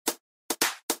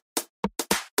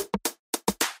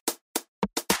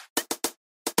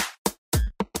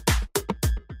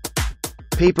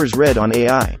Papers read on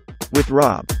AI. With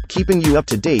Rob, keeping you up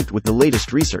to date with the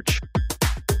latest research.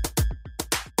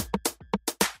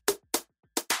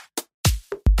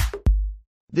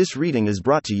 This reading is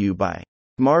brought to you by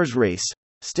Mars Race.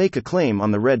 Stake a claim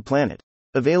on the Red Planet.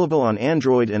 Available on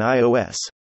Android and iOS.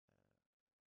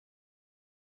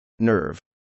 NERV.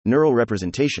 Neural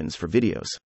Representations for Videos.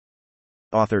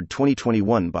 Authored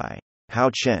 2021 by Hao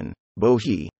Chen, Bo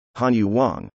He, Hanyu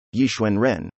Wang, Yixuan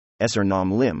Ren, Esser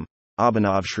Nam Lim,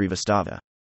 Abhinav Shrivastava.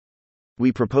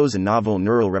 We propose a novel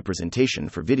neural representation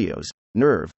for videos,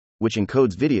 NERV, which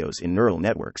encodes videos in neural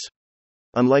networks.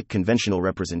 Unlike conventional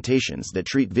representations that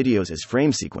treat videos as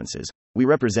frame sequences, we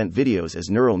represent videos as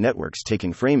neural networks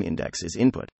taking frame index as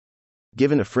input.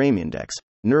 Given a frame index,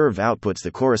 NERV outputs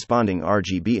the corresponding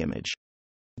RGB image.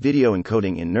 Video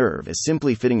encoding in NERV is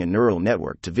simply fitting a neural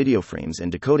network to video frames,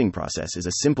 and decoding process is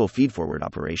a simple feedforward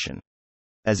operation.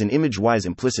 As an image-wise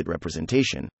implicit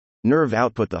representation, NERV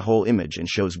output the whole image and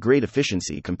shows great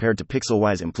efficiency compared to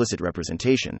pixel-wise implicit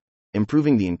representation,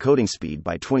 improving the encoding speed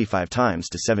by 25 times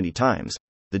to 70 times,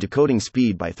 the decoding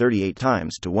speed by 38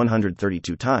 times to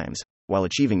 132 times, while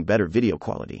achieving better video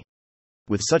quality.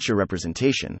 With such a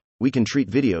representation, we can treat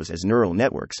videos as neural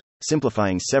networks,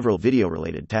 simplifying several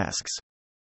video-related tasks.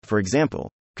 For example,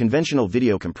 conventional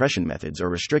video compression methods are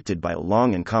restricted by a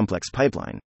long and complex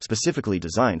pipeline, specifically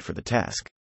designed for the task.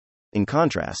 In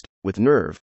contrast, with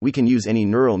NERV, we can use any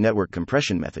neural network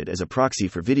compression method as a proxy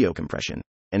for video compression,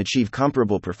 and achieve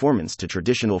comparable performance to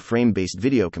traditional frame-based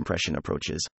video compression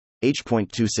approaches,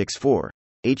 H.264,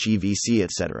 HEVC,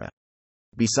 etc.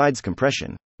 Besides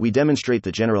compression, we demonstrate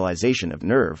the generalization of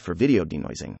NERV for video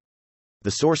denoising.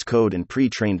 The source code and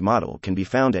pre-trained model can be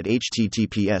found at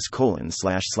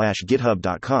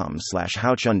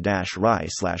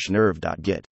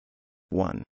https://github.com/haochun-rai/nerv.git.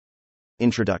 1.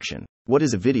 Introduction. What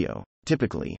is a video?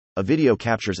 Typically, a video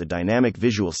captures a dynamic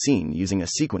visual scene using a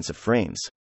sequence of frames.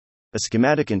 A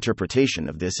schematic interpretation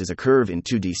of this is a curve in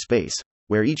 2D space,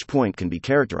 where each point can be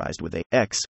characterized with a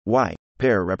x, y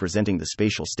pair representing the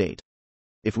spatial state.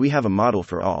 If we have a model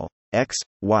for all x,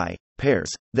 y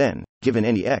pairs, then, given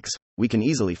any x, we can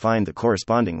easily find the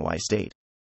corresponding y state.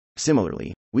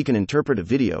 Similarly, we can interpret a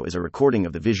video as a recording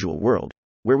of the visual world,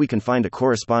 where we can find a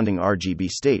corresponding RGB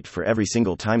state for every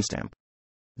single timestamp.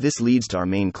 This leads to our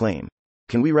main claim.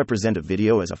 Can we represent a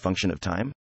video as a function of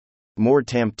time? More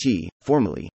temp t,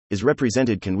 formally, is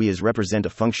represented. Can we as represent a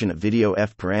function of video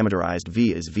f parameterized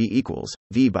v as v equals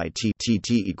v by t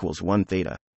equals 1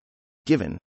 theta.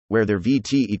 Given, where there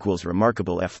vt equals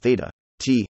remarkable f theta,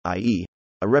 t, i.e.,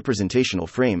 a representational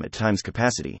frame at times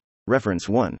capacity, reference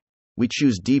 1, we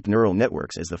choose deep neural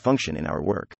networks as the function in our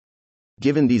work.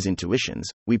 Given these intuitions,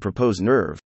 we propose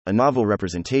NERV, a novel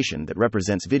representation that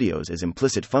represents videos as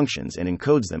implicit functions and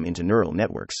encodes them into neural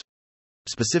networks.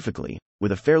 Specifically,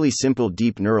 with a fairly simple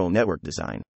deep neural network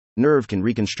design, NERV can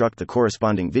reconstruct the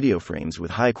corresponding video frames with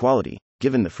high quality,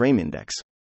 given the frame index.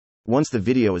 Once the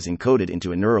video is encoded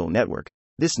into a neural network,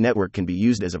 this network can be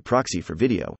used as a proxy for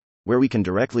video, where we can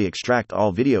directly extract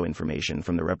all video information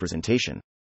from the representation.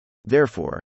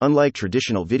 Therefore, unlike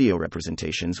traditional video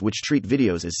representations which treat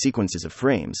videos as sequences of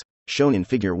frames, shown in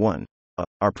Figure 1,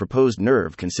 our proposed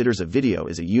NERV considers a video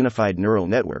as a unified neural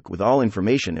network with all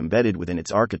information embedded within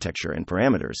its architecture and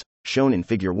parameters, shown in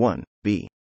Figure 1b.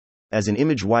 As an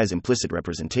image-wise implicit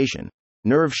representation,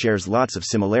 NERV shares lots of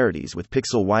similarities with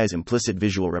pixel-wise implicit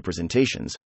visual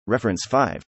representations, reference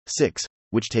 5, 6,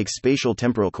 which takes spatial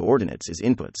temporal coordinates as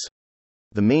inputs.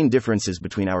 The main differences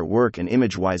between our work and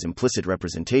image-wise implicit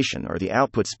representation are the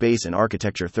Output Space and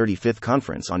Architecture 35th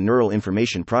Conference on Neural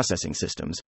Information Processing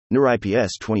Systems,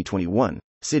 NeurIPS 2021,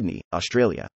 Sydney,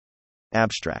 Australia.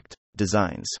 Abstract.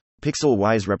 Designs.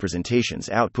 Pixel-wise representations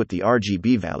output the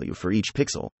RGB value for each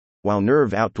pixel, while NERV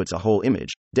outputs a whole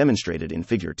image, demonstrated in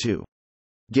Figure 2.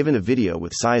 Given a video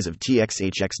with size of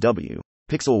txhxw,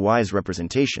 pixel-wise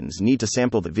representations need to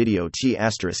sample the video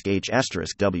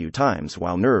t*h*w times,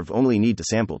 while NERV only need to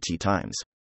sample t times.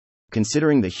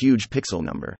 Considering the huge pixel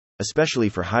number, especially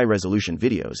for high-resolution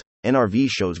videos, NRV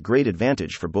shows great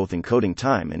advantage for both encoding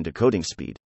time and decoding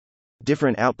speed.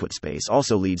 Different output space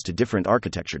also leads to different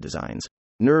architecture designs.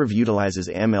 NERV utilizes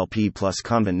MLP plus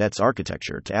ConvNets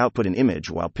architecture to output an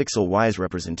image, while pixel-wise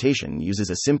representation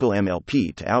uses a simple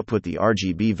MLP to output the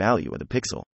RGB value of the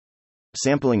pixel.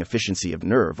 Sampling efficiency of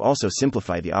NERV also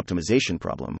simplify the optimization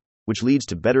problem, which leads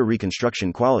to better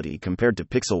reconstruction quality compared to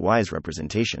pixel-wise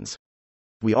representations.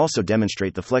 We also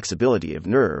demonstrate the flexibility of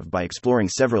NERV by exploring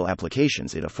several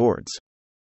applications it affords.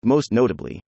 Most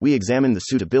notably, we examine the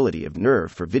suitability of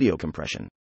NERV for video compression.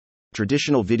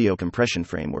 Traditional video compression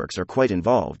frameworks are quite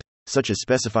involved, such as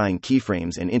specifying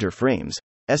keyframes and interframes,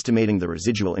 estimating the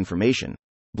residual information,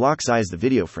 block size the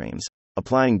video frames,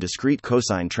 applying discrete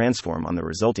cosine transform on the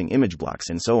resulting image blocks,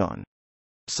 and so on.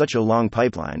 Such a long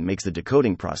pipeline makes the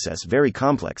decoding process very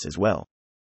complex as well.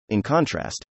 In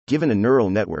contrast, given a neural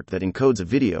network that encodes a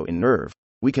video in NeRV,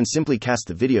 we can simply cast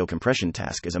the video compression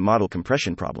task as a model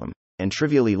compression problem, and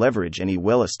trivially leverage any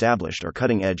well-established or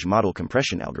cutting-edge model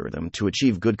compression algorithm to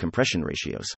achieve good compression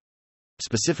ratios.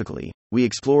 Specifically, we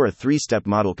explore a three-step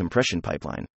model compression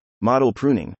pipeline: model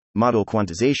pruning, model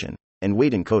quantization, and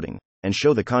weight encoding, and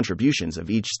show the contributions of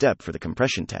each step for the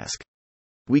compression task.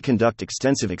 We conduct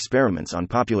extensive experiments on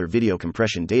popular video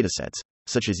compression datasets,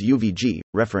 such as UVG,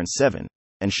 reference 7,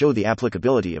 and show the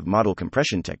applicability of model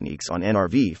compression techniques on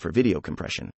NRV for video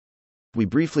compression. We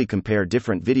briefly compare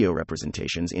different video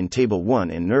representations in Table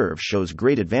 1, and NeRV shows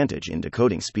great advantage in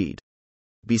decoding speed.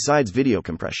 Besides video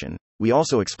compression, we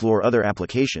also explore other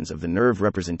applications of the NeRV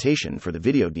representation for the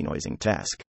video denoising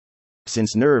task.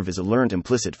 Since NeRV is a learned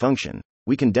implicit function,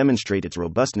 we can demonstrate its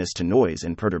robustness to noise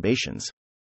and perturbations.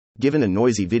 Given a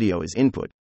noisy video as input,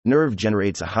 NeRV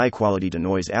generates a high-quality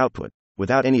denoise output,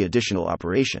 without any additional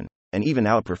operation, and even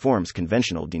outperforms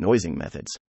conventional denoising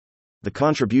methods. The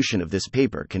contribution of this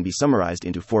paper can be summarized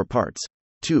into 4 parts.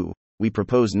 2. We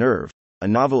propose NeRV, a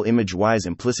novel image-wise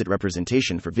implicit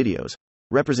representation for videos,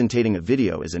 representing a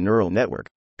video as a neural network,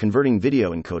 converting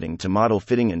video encoding to model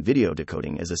fitting and video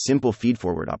decoding as a simple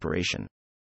feed-forward operation.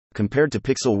 Compared to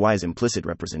pixel-wise implicit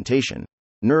representation,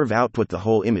 NeRV output the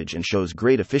whole image and shows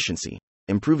great efficiency,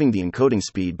 improving the encoding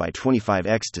speed by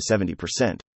 25x to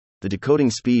 70%, the decoding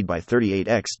speed by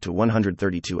 38x to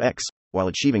 132x, while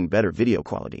achieving better video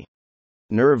quality.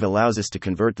 NeRV allows us to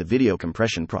convert the video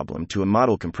compression problem to a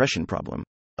model compression problem,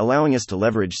 allowing us to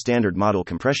leverage standard model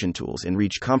compression tools and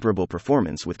reach comparable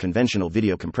performance with conventional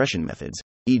video compression methods,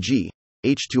 e.g.,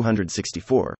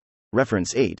 H264,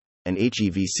 reference 8, and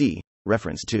HEVC,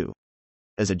 reference 2.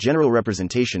 As a general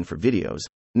representation for videos,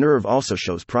 NeRV also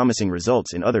shows promising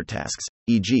results in other tasks,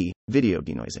 e.g., video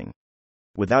denoising.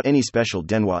 Without any special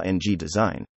Denois NG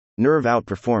design, NeRV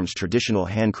outperforms traditional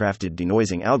handcrafted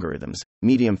denoising algorithms,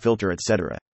 medium filter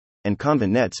etc., and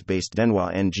ConvNets-based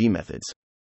Denois NG methods.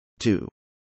 2.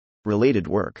 Related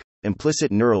work.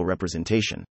 Implicit neural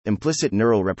representation. Implicit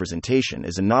neural representation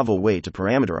is a novel way to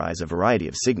parameterize a variety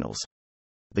of signals.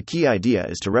 The key idea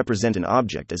is to represent an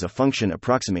object as a function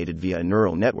approximated via a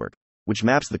neural network, which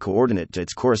maps the coordinate to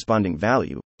its corresponding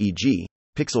value, e.g.,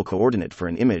 pixel coordinate for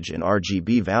an image and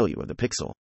RGB value of the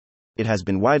pixel. It has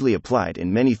been widely applied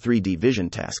in many 3D vision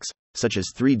tasks, such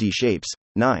as 3D shapes,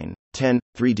 9, 10,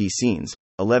 3D scenes,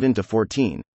 11 to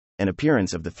 14, and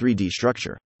appearance of the 3D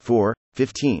structure, 4,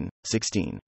 15,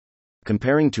 16.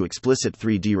 Comparing to explicit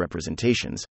 3D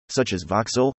representations, such as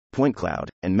voxel, point cloud,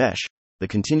 and mesh, the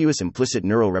continuous implicit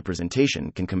neural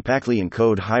representation can compactly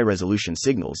encode high-resolution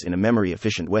signals in a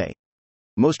memory-efficient way.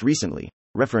 Most recently,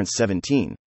 reference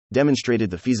 17 demonstrated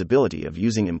the feasibility of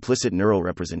using implicit neural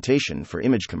representation for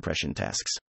image compression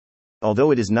tasks.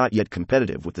 Although it is not yet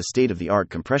competitive with the state-of-the-art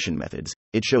compression methods,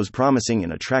 it shows promising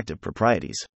and attractive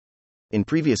properties. In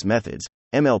previous methods,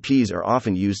 MLPs are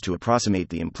often used to approximate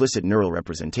the implicit neural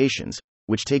representations,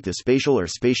 which take the spatial or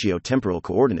spatio-temporal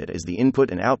coordinate as the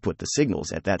input and output the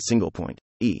signals at that single point,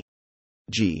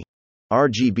 e.g.,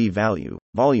 RGB value,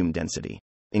 volume density.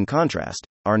 In contrast,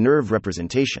 our NeRV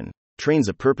representation trains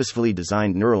a purposefully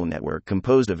designed neural network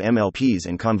composed of MLPs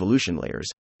and convolution layers,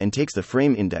 and takes the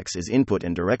frame index as input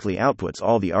and directly outputs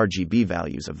all the RGB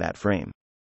values of that frame.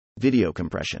 Video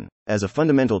compression. As a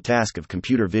fundamental task of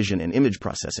computer vision and image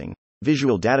processing,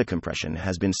 visual data compression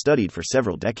has been studied for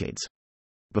several decades.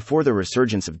 Before the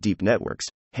resurgence of deep networks,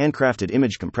 handcrafted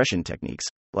image compression techniques,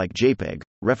 like JPEG,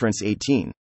 reference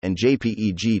 18, and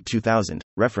JPEG 2000,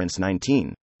 reference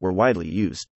 19, were widely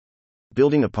used.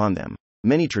 Building upon them,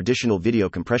 many traditional video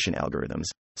compression algorithms,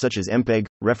 such as MPEG,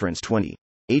 reference 20,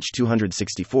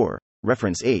 H264,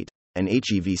 reference 8, and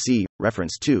HEVC,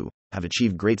 reference 2, have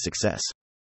achieved great success.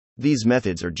 These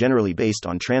methods are generally based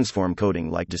on transform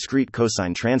coding like discrete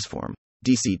cosine transform,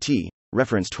 DCT,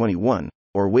 reference 21,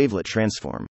 or wavelet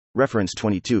transform, reference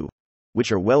 22,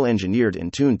 which are well engineered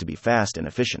and tuned to be fast and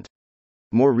efficient.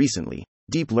 More recently,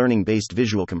 deep learning-based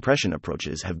visual compression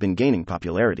approaches have been gaining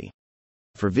popularity.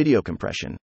 For video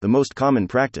compression, the most common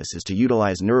practice is to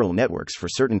utilize neural networks for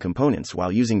certain components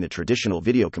while using the traditional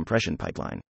video compression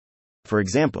pipeline. For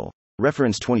example,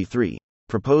 reference 23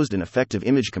 proposed an effective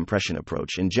image compression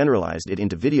approach and generalized it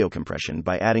into video compression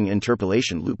by adding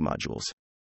interpolation loop modules.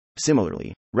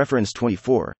 Similarly, reference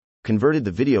 24 converted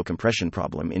the video compression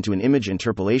problem into an image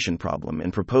interpolation problem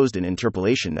and proposed an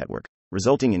interpolation network,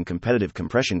 resulting in competitive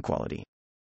compression quality.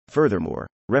 Furthermore,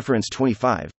 reference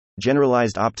 25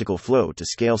 generalized optical flow to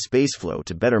scale space flow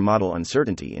to better model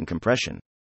uncertainty in compression.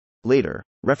 Later,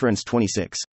 reference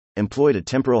 26, employed a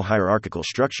temporal hierarchical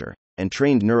structure, and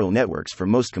trained neural networks for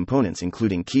most components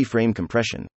including keyframe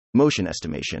compression, motion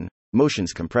estimation,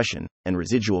 motions compression, and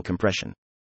residual compression.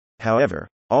 However,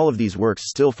 all of these works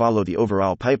still follow the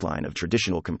overall pipeline of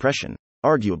traditional compression,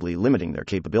 arguably limiting their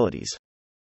capabilities.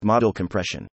 Model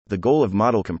compression. The goal of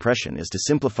model compression is to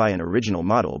simplify an original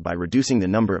model by reducing the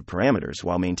number of parameters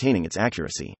while maintaining its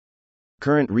accuracy.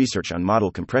 Current research on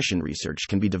model compression research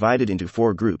can be divided into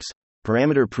 4 groups: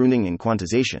 parameter pruning and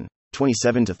quantization,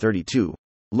 27 to 32,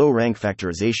 low-rank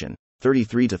factorization,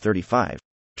 33 to 35,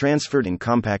 transferred and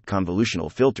compact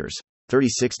convolutional filters,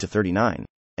 36 to 39,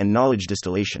 and knowledge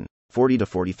distillation, 40 to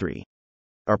 43.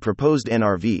 Our proposed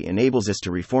NRV enables us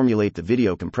to reformulate the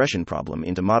video compression problem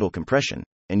into model compression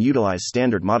and utilize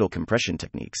standard model compression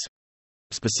techniques.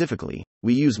 Specifically,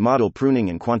 we use model pruning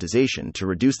and quantization to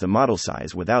reduce the model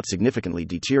size without significantly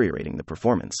deteriorating the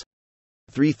performance.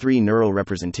 3 neural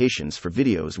representations for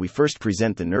videos. We first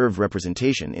present the NERV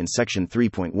representation in section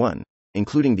 3.1,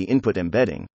 including the input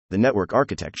embedding, the network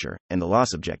architecture, and the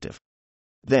loss objective.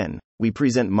 Then, we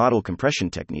present model compression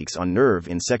techniques on NERV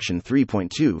in section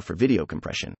 3.2 for video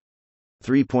compression.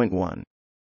 3.1.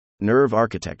 NERV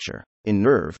architecture. In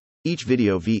NERV, each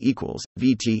video V equals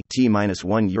VT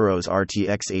T-1 euros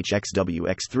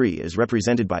RTX-HXWX3 is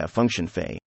represented by a function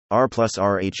phi R plus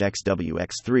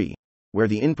RHXWX3, where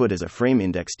the input is a frame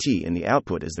index T and the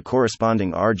output is the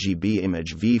corresponding RGB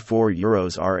image V4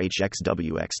 euros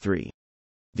RHXWX3.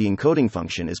 The encoding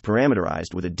function is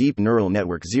parameterized with a deep neural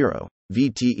network 0,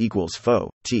 VT equals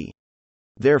pho, T.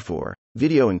 Therefore,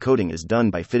 video encoding is done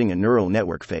by fitting a neural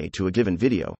network phi to a given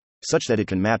video, such that it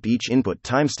can map each input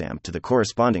timestamp to the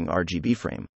corresponding RGB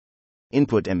frame.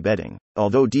 Input embedding.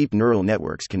 Although deep neural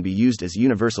networks can be used as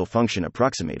universal function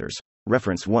approximators,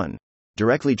 reference 1,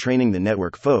 directly training the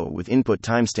network pho with input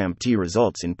timestamp T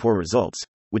results in poor results,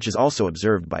 which is also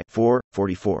observed by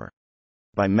 444.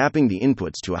 By mapping the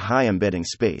inputs to a high embedding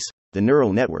space, the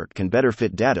neural network can better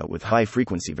fit data with high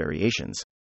frequency variations.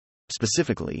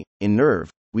 Specifically, in NERV,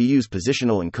 we use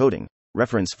positional encoding,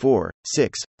 reference 4,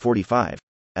 6, 45,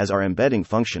 as our embedding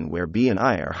function where B and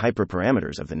I are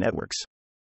hyperparameters of the networks.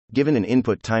 Given an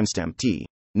input timestamp T,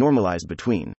 normalized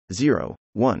between 0,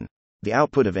 1, the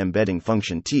output of embedding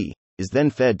function T is then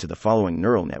fed to the following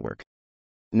neural network.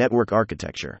 Network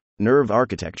architecture. NERV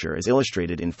architecture is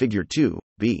illustrated in figure 2,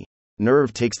 B.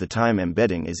 NERV takes the time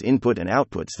embedding as input and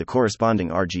outputs the corresponding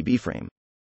RGB frame.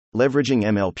 Leveraging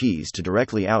MLPs to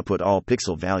directly output all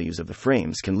pixel values of the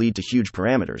frames can lead to huge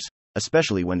parameters,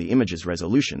 especially when the image's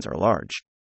resolutions are large.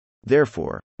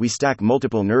 Therefore, we stack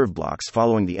multiple NERV blocks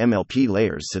following the MLP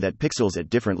layers so that pixels at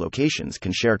different locations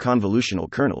can share convolutional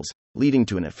kernels, leading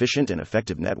to an efficient and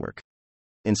effective network.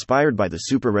 Inspired by the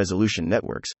super-resolution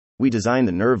networks, we design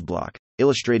the NERV block,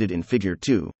 illustrated in figure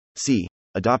 2, C,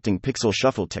 adopting pixel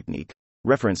shuffle technique,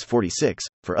 reference 46,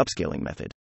 for upscaling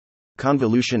method.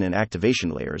 Convolution and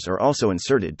activation layers are also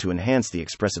inserted to enhance the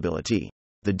expressibility.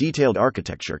 The detailed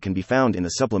architecture can be found in the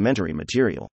supplementary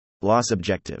material. Loss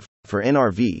objective. For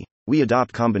NRV, we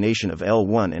adopt combination of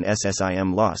L1 and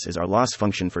SSIM loss as our loss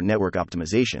function for network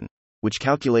optimization, which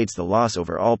calculates the loss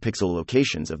over all pixel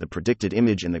locations of the predicted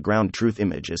image and the ground truth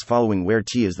image as following, where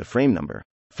T is the frame number,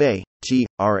 phi, T,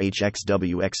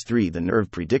 RHXWX3 the NERV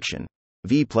prediction,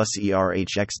 V plus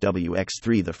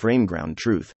ERHXWX3 the frame ground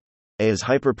truth, A is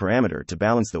hyperparameter to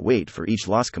balance the weight for each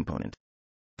loss component.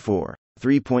 4.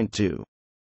 3.2.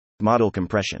 Model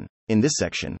compression. In this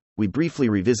section, we briefly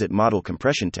revisit model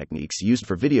compression techniques used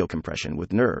for video compression with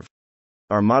NERV.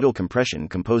 Our model compression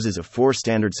composes of 4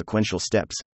 standard sequential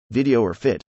steps: video or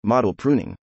fit, model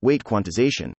pruning, weight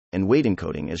quantization, and weight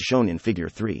encoding as shown in figure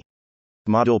 3.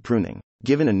 Model pruning.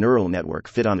 Given a neural network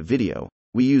fit on a video,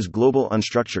 we use global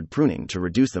unstructured pruning to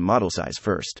reduce the model size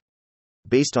first.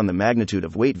 Based on the magnitude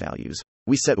of weight values,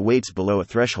 we set weights below a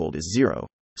threshold as 0,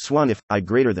 swan if I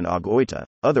greater than og oita,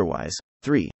 otherwise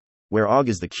 3, where og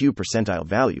is the Q percentile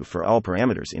value for all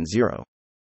parameters in 0.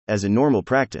 As a normal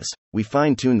practice, we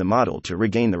fine-tune the model to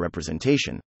regain the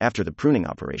representation after the pruning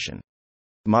operation.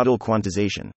 Model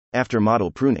quantization. After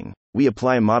model pruning, we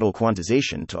apply model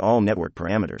quantization to all network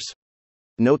parameters.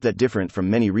 Note that different from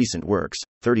many recent works,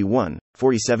 31,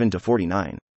 47 to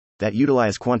 49, that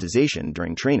utilize quantization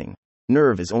during training,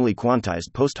 NERV is only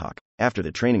quantized post-hoc, after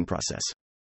the training process.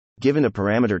 Given a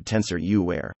parameter tensor U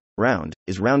where round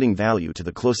is rounding value to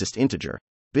the closest integer,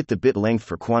 bit the bit length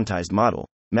for quantized model,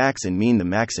 max and mean the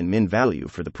max and min value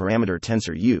for the parameter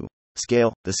tensor U,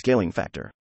 scale, the scaling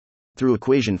factor. Through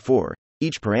equation 4,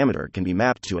 each parameter can be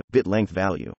mapped to a bit length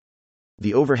value.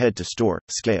 The overhead to store,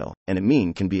 scale, and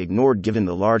mean can be ignored given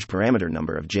the large parameter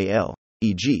number of JL,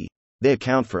 e.g., they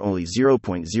account for only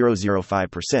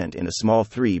 0.005% in a small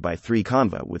 3x3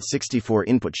 conva with 64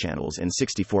 input channels and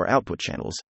 64 output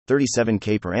channels,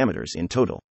 37K parameters in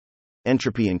total.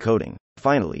 Entropy encoding.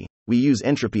 Finally, we use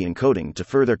entropy encoding to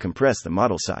further compress the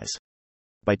model size.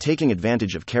 By taking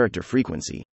advantage of character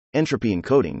frequency, entropy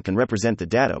encoding can represent the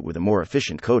data with a more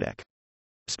efficient codec.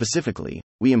 Specifically,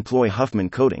 we employ Huffman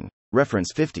coding,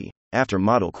 reference 50, after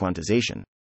model quantization.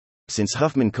 Since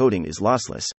Huffman coding is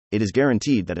lossless, it is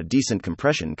guaranteed that a decent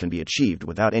compression can be achieved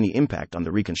without any impact on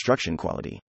the reconstruction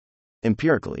quality.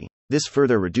 Empirically, this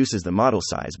further reduces the model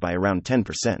size by around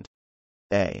 10%.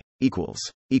 A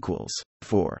 =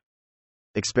 4.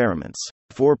 Experiments.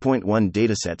 4.1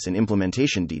 Datasets and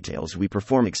implementation details. We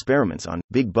perform experiments on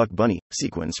Big Buck Bunny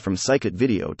sequence from Scikit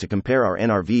video to compare our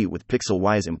NRV with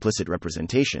pixel-wise implicit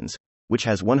representations, which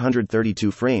has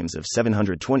 132 frames of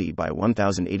 720 by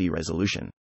 1080 resolution.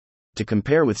 To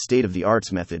compare with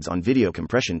state-of-the-art methods on video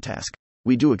compression task,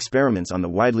 we do experiments on the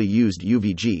widely used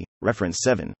UVG, reference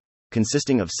 7,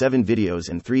 consisting of 7 videos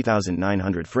and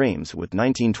 3,900 frames with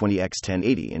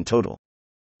 1920x1080 in total.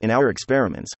 In our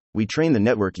experiments, we train the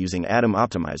network using Atom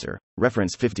Optimizer,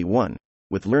 reference 51,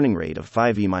 with learning rate of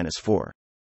 5e-4.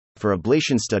 For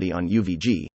ablation study on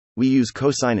UVG, we use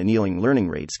cosine annealing learning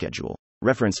rate schedule,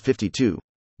 reference 52,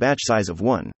 batch size of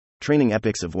 1, training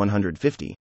epochs of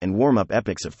 150, and warm-up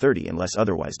epochs of 30 unless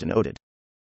otherwise denoted.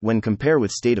 When compare with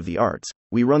state-of-the-arts,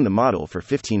 we run the model for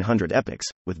 1500 epochs,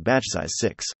 with batch size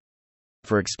 6.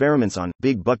 For experiments on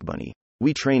Big Buck Bunny,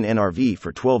 we train NRV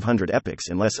for 1200 epochs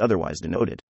unless otherwise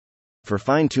denoted. For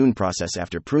fine-tune process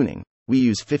after pruning, we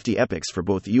use 50 epochs for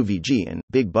both UVG and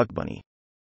Big Buck Bunny.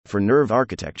 For nerve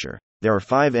architecture, there are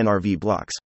 5 NRV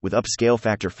blocks, with upscale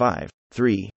factor 5,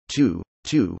 3, 2,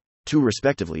 2, 2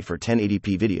 respectively for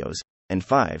 1080p videos, and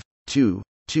 5, 2,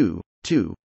 2,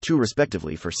 2, 2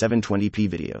 respectively for 720p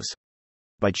videos.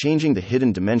 By changing the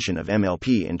hidden dimension of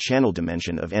MLP and channel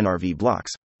dimension of NRV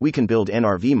blocks, we can build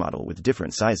NRV model with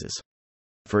different sizes.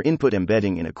 For input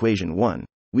embedding in equation 1,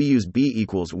 we use b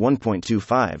equals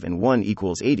 1.25 and 1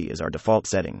 equals 80 as our default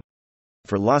setting.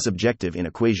 For loss objective in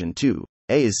equation 2,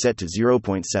 a is set to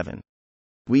 0.7.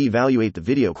 We evaluate the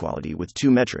video quality with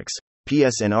two metrics,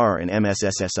 PSNR and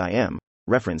MSSSIM,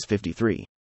 reference 53.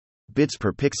 Bits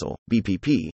per pixel,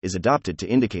 BPP, is adopted to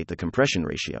indicate the compression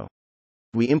ratio.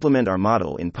 We implement our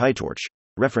model in PyTorch,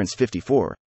 reference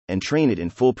 54, and train it in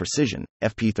full precision,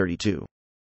 FP32.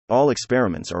 All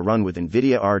experiments are run with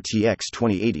NVIDIA RTX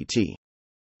 2080 Ti.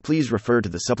 Please refer to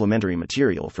the supplementary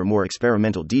material for more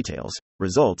experimental details,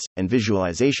 results, and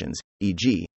visualizations,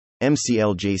 e.g.,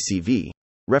 MCLJCV,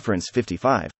 reference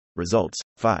 55, results,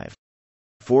 5.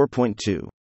 4.2.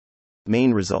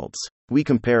 Main results. We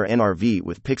compare NRV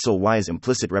with pixel-wise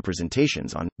implicit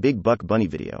representations on Big Buck Bunny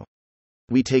video.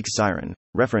 We take Siren,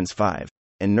 reference 5,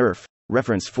 and NERF,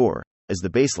 reference 4, as the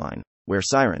baseline, where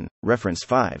Siren, reference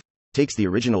 5, takes the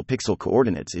original pixel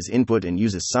coordinates as input and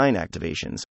uses sign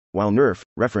activations, while NERF,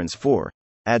 reference 4,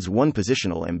 adds one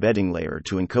positional embedding layer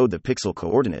to encode the pixel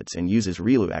coordinates and uses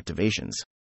ReLU activations.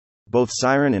 Both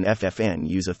Siren and FFN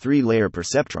use a 3-layer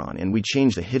perceptron, and we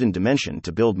change the hidden dimension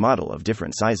to build model of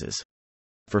different sizes.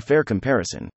 For fair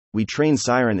comparison, we train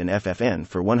Siren and FFN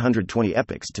for 120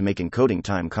 epochs to make encoding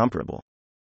time comparable.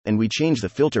 And we change the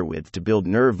filter width to build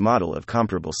NERV model of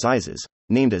comparable sizes,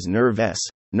 named as NERV-S,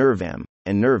 NERV-M,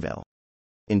 and NERV-L.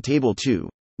 In Table 2,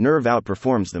 NERV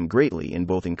outperforms them greatly in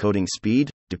both encoding speed,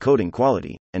 decoding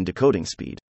quality, and decoding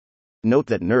speed. Note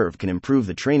that NERV can improve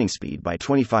the training speed by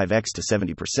 25x to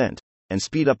 70%, and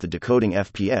speed up the decoding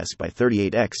FPS by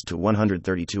 38x to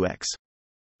 132x.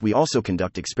 We also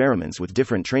conduct experiments with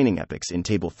different training epochs in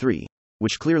Table 3,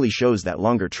 which clearly shows that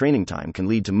longer training time can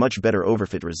lead to much better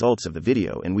overfit results of the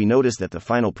video, and we notice that the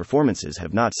final performances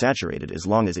have not saturated as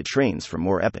long as it trains for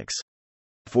more epochs.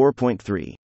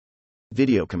 4.3.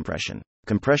 Video compression.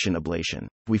 Compression ablation.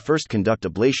 We first conduct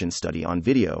ablation study on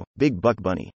video, Big Buck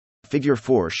Bunny. Figure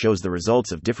 4 shows the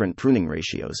results of different pruning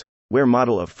ratios, where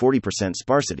model of 40%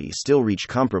 sparsity still reach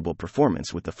comparable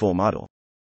performance with the full model.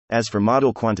 As for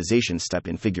model quantization step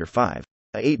in Figure 5,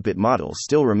 a 8-bit model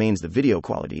still remains the video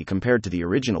quality compared to the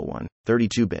original one,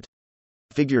 32-bit.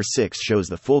 Figure 6 shows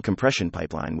the full compression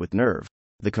pipeline with NERV.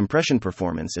 The compression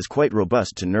performance is quite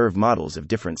robust to NERV models of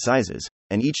different sizes,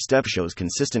 and each step shows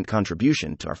consistent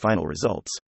contribution to our final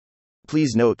results.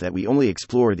 Please note that we only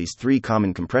explore these 3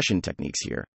 common compression techniques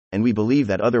here, and we believe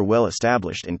that other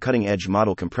well-established and cutting-edge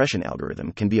model compression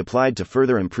algorithm can be applied to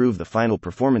further improve the final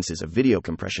performances of video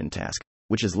compression task,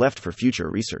 which is left for future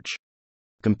research.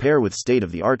 Compare with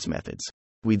state-of-the-art methods.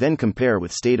 We then compare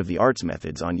with state-of-the-art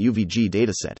methods on UVG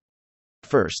dataset.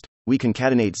 First, we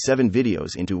concatenate 7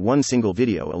 videos into one single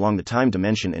video along the time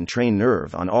dimension and train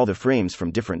NERV on all the frames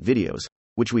from different videos,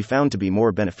 which we found to be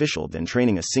more beneficial than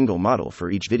training a single model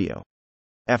for each video.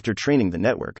 After training the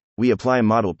network, we apply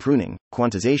model pruning,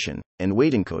 quantization, and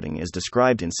weight encoding as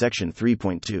described in section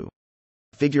 3.2.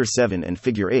 Figure 7 and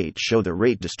Figure 8 show the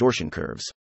rate distortion curves.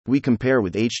 We compare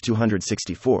with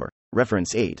H264,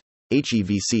 reference 8,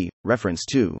 HEVC, reference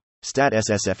 2, STAT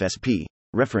SSFSP,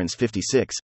 reference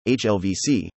 56,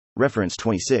 HLVC, reference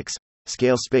 26,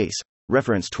 Scale Space,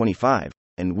 reference 25,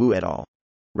 and Wu et al.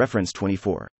 Reference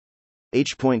 24.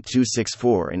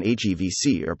 H.264 and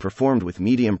HEVC are performed with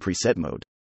medium preset mode.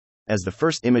 As the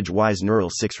first image-wise neural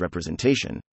 6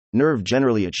 representation, NERV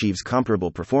generally achieves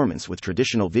comparable performance with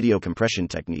traditional video compression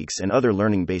techniques and other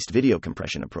learning-based video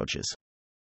compression approaches.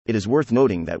 It is worth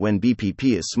noting that when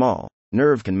BPP is small,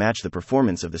 NERV can match the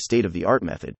performance of the state-of-the-art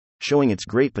method, showing its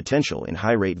great potential in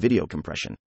high-rate video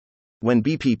compression. When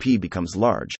BPP becomes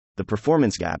large, the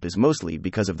performance gap is mostly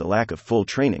because of the lack of full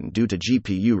training due to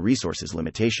GPU resources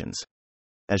limitations.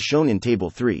 As shown in Table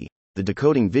 3, the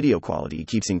decoding video quality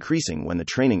keeps increasing when the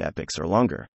training epochs are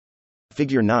longer.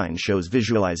 Figure 9 shows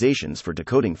visualizations for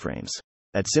decoding frames.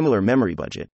 At similar memory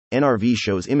budget, NRV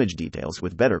shows image details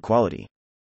with better quality.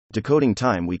 Decoding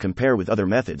time we compare with other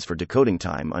methods for decoding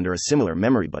time under a similar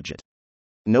memory budget.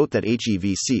 Note that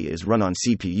HEVC is run on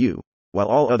CPU, while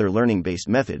all other learning-based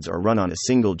methods are run on a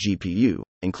single GPU,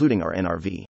 including our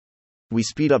NRV. We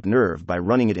speed up NERV by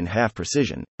running it in half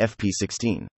precision,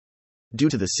 FP16. Due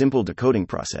to the simple decoding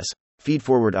process,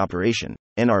 feed-forward operation,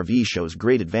 NRV shows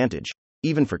great advantage,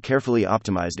 even for carefully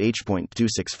optimized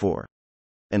H.264.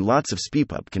 And lots of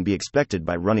speedup can be expected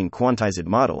by running quantized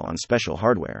model on special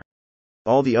hardware.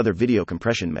 All the other video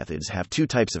compression methods have 2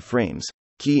 types of frames,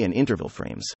 key and interval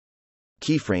frames.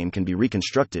 Keyframe can be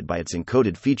reconstructed by its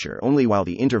encoded feature only, while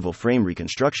the interval frame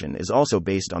reconstruction is also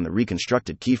based on the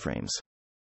reconstructed keyframes.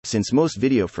 Since most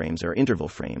video frames are interval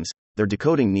frames, their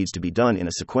decoding needs to be done in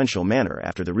a sequential manner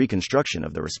after the reconstruction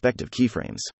of the respective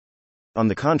keyframes. On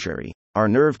the contrary, our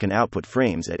NERV can output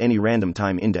frames at any random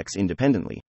time index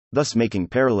independently, thus making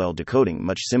parallel decoding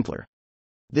much simpler.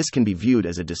 This can be viewed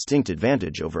as a distinct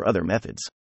advantage over other methods.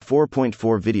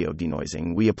 4.4 Video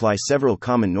denoising. We apply several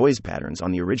common noise patterns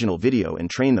on the original video and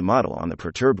train the model on the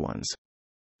perturbed ones.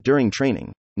 During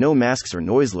training, no masks or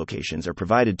noise locations are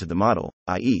provided to the model,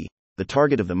 i.e., the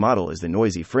target of the model is the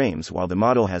noisy frames, while the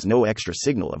model has no extra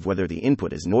signal of whether the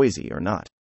input is noisy or not.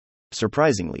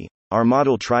 Surprisingly, our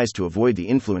model tries to avoid the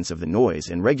influence of the noise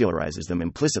and regularizes them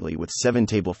implicitly with 7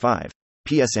 Table 5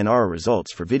 PSNR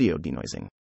results for video denoising.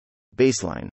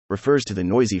 Baseline refers to the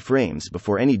noisy frames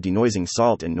before any denoising.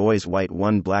 Salt and noise: white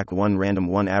 1, black 1, random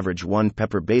 1, average 1,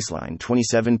 pepper. Baseline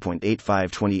 27.85,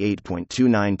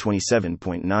 28.29,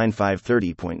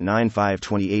 27.95, 30.95,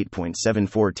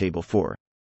 28.74. Table 4.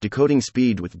 Decoding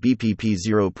speed with BPP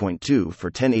 0.2 for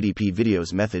 1080p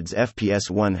videos. Methods: FPS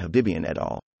 1, Habibian et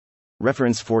al.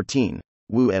 Reference 14,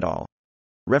 Wu et al.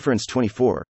 Reference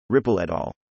 24, Ripple et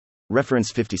al.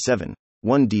 Reference 57,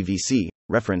 1 DVC,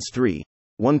 Reference 3,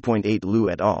 1.8 Liu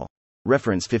et al.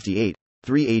 Reference 58,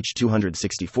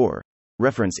 3H264,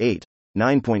 Reference 8,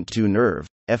 9.2 NERV,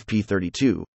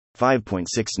 FP32, 5.6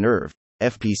 NERV,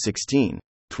 FP16,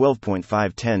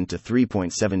 12.510 to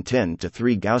 3.710 to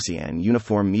 3 Gaussian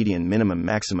uniform median minimum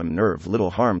maximum NERV. Little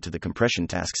harm to the compression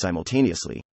task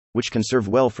simultaneously, which can serve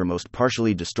well for most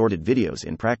partially distorted videos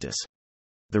in practice.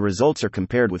 The results are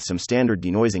compared with some standard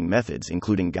denoising methods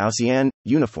including Gaussian,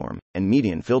 uniform, and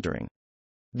median filtering.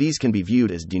 These can be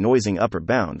viewed as denoising upper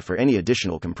bound for any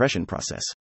additional compression process.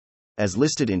 As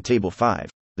listed in Table 5,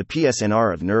 the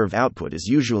PSNR of NERV output is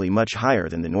usually much higher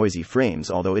than the noisy frames,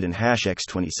 although it in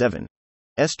 #X27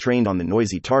 S trained on the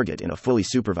noisy target in a fully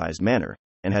supervised manner,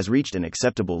 and has reached an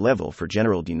acceptable level for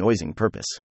general denoising purpose.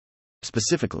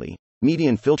 Specifically,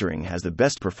 median filtering has the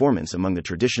best performance among the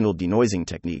traditional denoising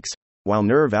techniques, while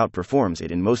NERV outperforms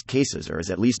it in most cases or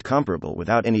is at least comparable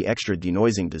without any extra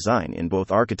denoising design in both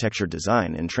architecture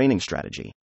design and training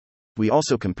strategy. We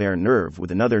also compare NERV with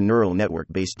another neural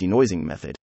network-based denoising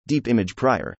method, Deep Image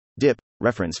Prior, DIP,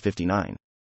 reference 59.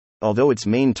 Although its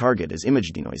main target is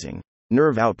image denoising,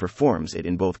 NERV outperforms it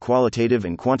in both qualitative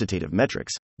and quantitative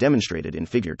metrics, demonstrated in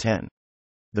Figure 10.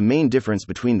 The main difference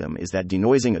between them is that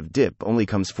denoising of DIP only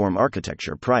comes from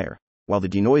architecture prior, while the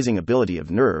denoising ability of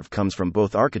NERV comes from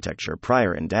both architecture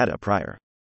prior and data prior.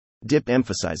 DIP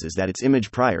emphasizes that its image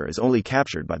prior is only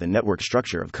captured by the network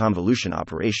structure of convolution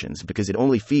operations because it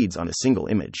only feeds on a single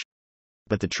image.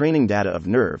 But the training data of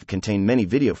NERV contain many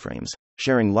video frames,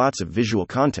 sharing lots of visual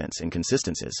contents and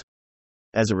consistencies.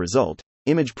 As a result,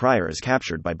 image prior is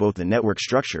captured by both the network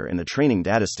structure and the training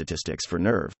data statistics for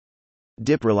NERV.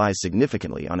 DIP relies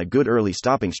significantly on a good early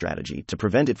stopping strategy to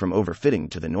prevent it from overfitting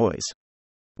to the noise.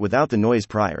 Without the noise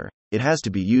prior, it has to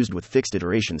be used with fixed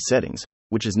iteration settings,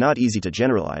 which is not easy to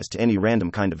generalize to any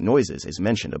random kind of noises as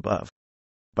mentioned above.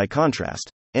 By contrast,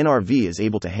 NRV is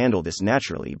able to handle this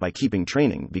naturally by keeping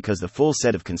training because the full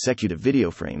set of consecutive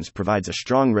video frames provides a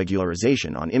strong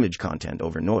regularization on image content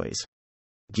over noise.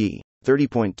 GI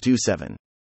 30.27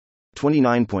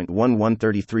 29.11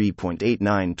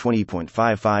 33.89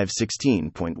 20.55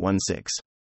 16.16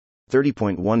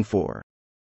 30.14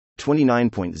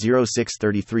 29.06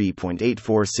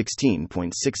 33.84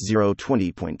 16.60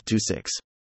 20.26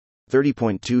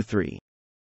 30.23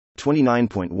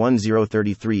 29.10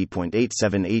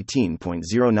 33.87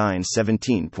 18.09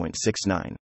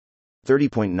 17.69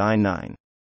 30.99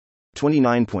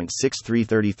 29.63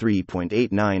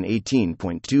 33.89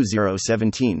 18.20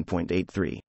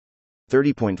 17.83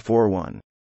 30.41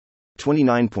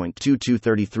 29.22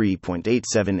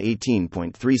 33.87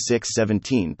 18.36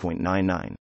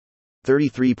 17.99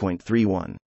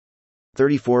 33.31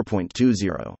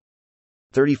 34.20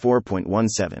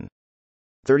 34.17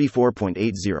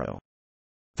 34.80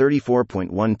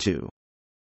 34.12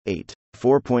 8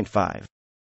 4.5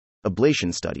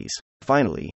 Ablation studies.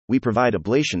 Finally, we provide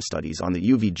ablation studies on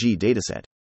the UVG dataset.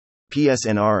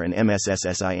 PSNR and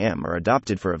MSSSIM are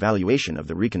adopted for evaluation of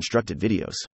the reconstructed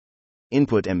videos.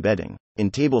 Input embedding.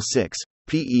 In Table 6,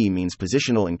 PE means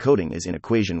positional encoding is in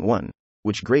equation 1,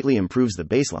 which greatly improves the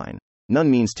baseline.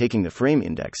 None means taking the frame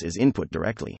index as input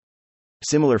directly.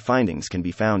 Similar findings can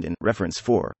be found in reference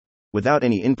 4. Without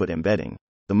any input embedding,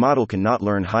 the model cannot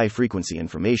learn high-frequency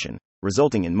information,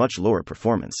 resulting in much lower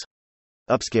performance.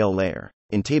 Upscale layer.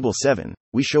 In Table 7,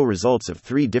 we show results of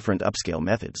 3 different upscale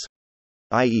methods,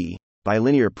 i.e.,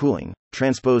 bilinear pooling,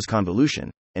 transpose convolution,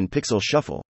 and pixel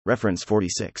shuffle, reference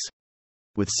 46.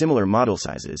 With similar model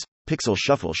sizes, pixel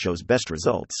shuffle shows best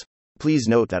results. Please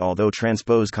note that although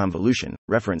transpose convolution,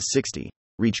 reference 60,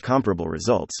 reach comparable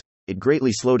results, it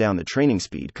greatly slow down the training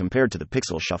speed compared to the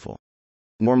pixel shuffle.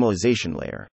 Normalization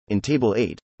layer. In Table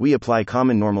 8, we apply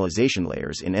common normalization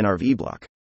layers in NRV block.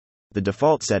 The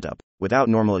default setup, without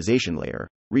normalization layer,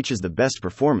 reaches the best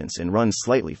performance and runs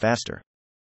slightly faster.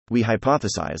 We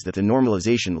hypothesize that the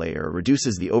normalization layer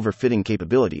reduces the overfitting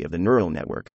capability of the neural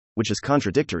network, which is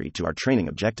contradictory to our training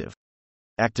objective.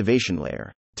 Activation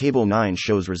layer. Table 9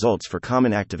 shows results for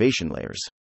common activation layers.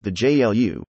 The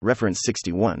JLU, reference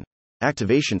 61,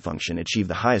 activation function achieve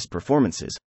the highest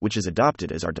performances, which is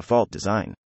adopted as our default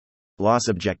design. Loss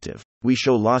objective. We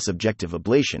show loss objective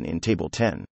ablation in Table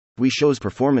 10. We shows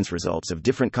performance results of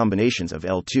different combinations of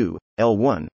L2,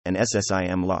 L1, and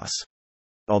SSIM loss.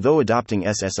 Although adopting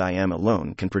SSIM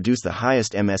alone can produce the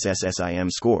highest MSSSIM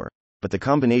score, but the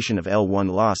combination of L1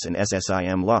 loss and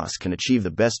SSIM loss can achieve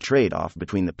the best trade-off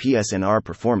between the PSNR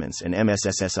performance and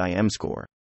MSSSIM score.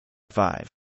 5.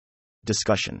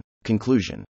 Discussion.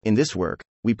 Conclusion. In this work,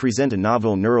 we present a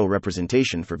novel neural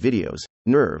representation for videos,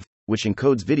 NERV, which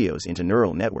encodes videos into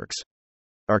neural networks.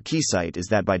 Our key site is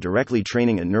that by directly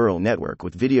training a neural network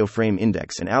with video frame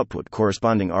index and output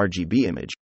corresponding RGB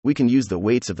image, we can use the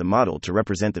weights of the model to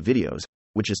represent the videos,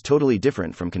 which is totally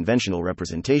different from conventional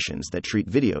representations that treat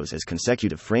videos as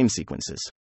consecutive frame sequences.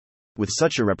 With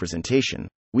such a representation,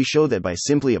 we show that by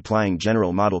simply applying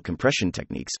general model compression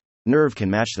techniques, NERV can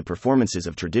match the performances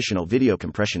of traditional video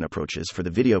compression approaches for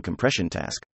the video compression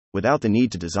task, without the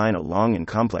need to design a long and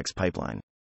complex pipeline.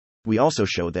 We also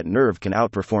show that NERV can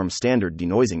outperform standard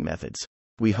denoising methods.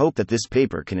 We hope that this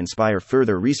paper can inspire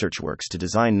further research works to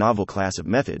design novel class of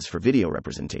methods for video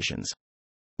representations.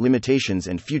 Limitations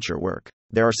and future work.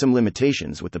 There are some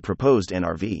limitations with the proposed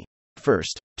NRV.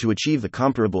 First, to achieve the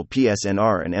comparable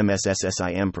PSNR and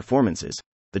MSSSIM performances,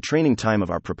 the training time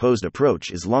of our proposed approach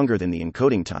is longer than the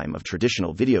encoding time of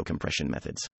traditional video compression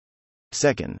methods.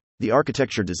 Second, the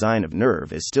architecture design of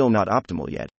NERV is still not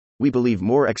optimal yet. We believe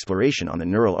more exploration on the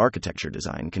neural architecture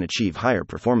design can achieve higher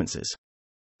performances.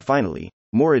 Finally,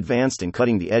 more advanced and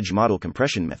cutting-the-edge model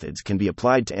compression methods can be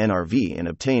applied to NRV and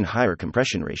obtain higher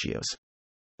compression ratios.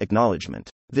 Acknowledgement.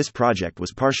 This project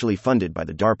was partially funded by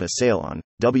the DARPA SAIL-ON,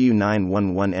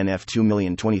 W911NF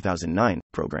 2020009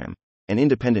 program, an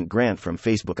independent grant from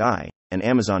Facebook I, an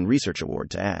Amazon Research Award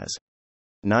to AS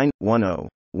 910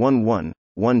 11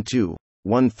 12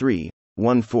 13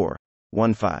 14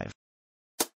 15.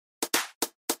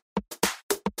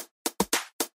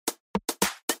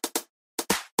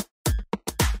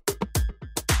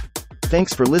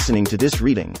 Thanks for listening to this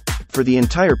reading. For the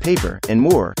entire paper and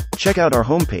more, check out our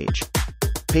homepage,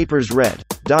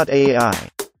 papersread.ai.